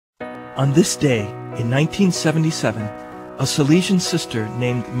On this day, in 1977, a Salesian sister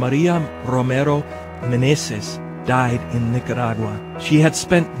named Maria Romero Meneses died in Nicaragua. She had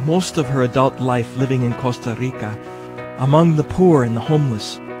spent most of her adult life living in Costa Rica, among the poor and the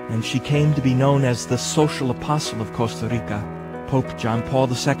homeless, and she came to be known as the social apostle of Costa Rica. Pope John Paul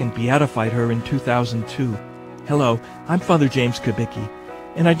II beatified her in 2002. Hello, I'm Father James Kubicki,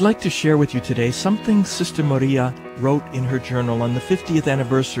 and I'd like to share with you today something Sister Maria wrote in her journal on the 50th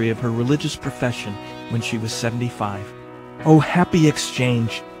anniversary of her religious profession when she was 75. Oh, happy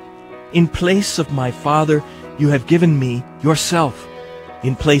exchange! In place of my father, you have given me yourself.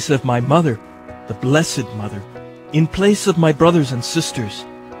 In place of my mother, the Blessed Mother. In place of my brothers and sisters,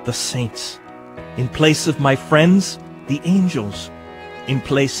 the saints. In place of my friends, the angels. In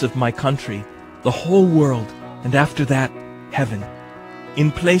place of my country, the whole world, and after that, heaven. In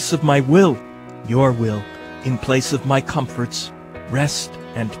place of my will, your will. In place of my comforts, rest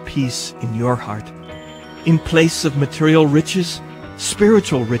and peace in your heart. In place of material riches,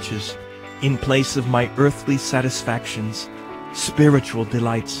 spiritual riches. In place of my earthly satisfactions, spiritual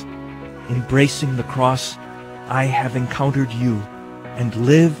delights. Embracing the cross, I have encountered you, and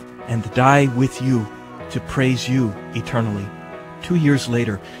live and die with you to praise you eternally. 2 years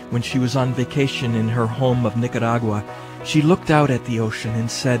later, when she was on vacation in her home of Nicaragua, she looked out at the ocean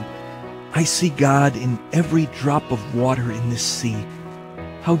and said, I see God in every drop of water in this sea.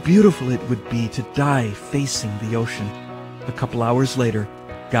 How beautiful it would be to die facing the ocean. A couple hours later,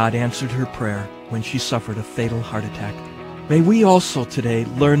 God answered her prayer when she suffered a fatal heart attack. May we also today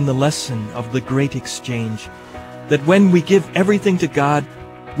learn the lesson of the great exchange, that when we give everything to God,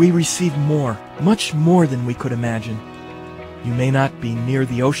 we receive more, much more than we could imagine. You may not be near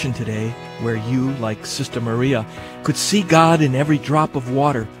the ocean today, where you, like Sister Maria, could see God in every drop of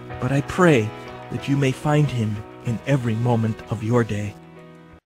water, but I pray that you may find Him in every moment of your day.